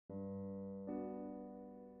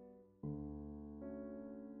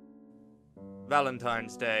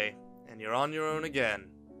Valentine's Day, and you're on your own again.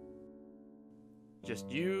 Just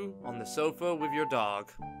you on the sofa with your dog.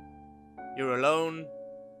 You're alone,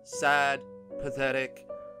 sad, pathetic,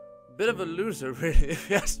 bit of a loser really, if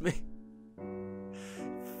you ask me.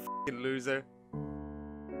 F***ing loser.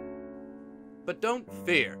 But don't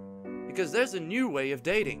fear, because there's a new way of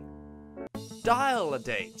dating.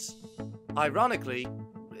 Dial-a-Date, ironically,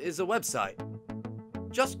 is a website.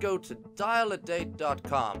 Just go to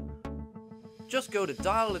dial-a-date.com. Just go to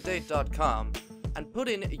dial-a-date.com and put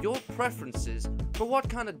in your preferences for what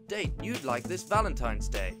kind of date you'd like this Valentine's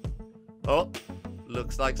Day. Oh,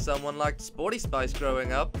 looks like someone liked Sporty Spice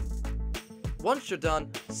growing up. Once you're done,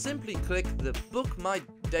 simply click the Book My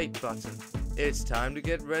Date button. It's time to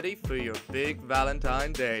get ready for your big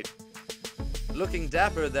Valentine date. Looking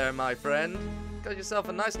dapper there, my friend. Got yourself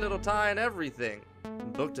a nice little tie and everything.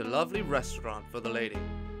 And booked a lovely restaurant for the lady.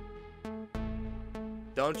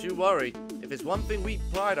 Don't you worry, if it's one thing we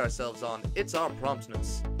pride ourselves on, it's our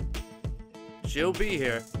promptness. She'll be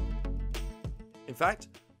here. In fact,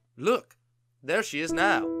 look, there she is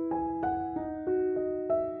now.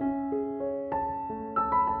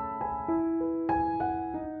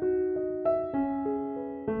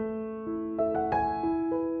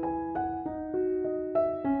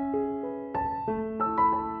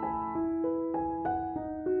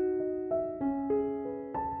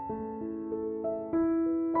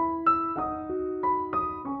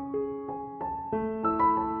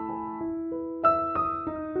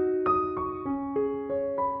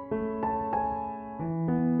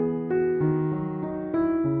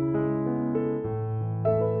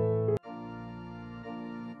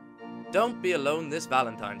 Don't be alone this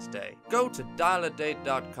Valentine's Day. Go to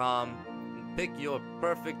dial-a-date.com and pick your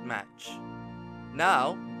perfect match.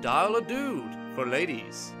 Now, dial a dude for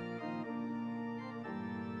ladies.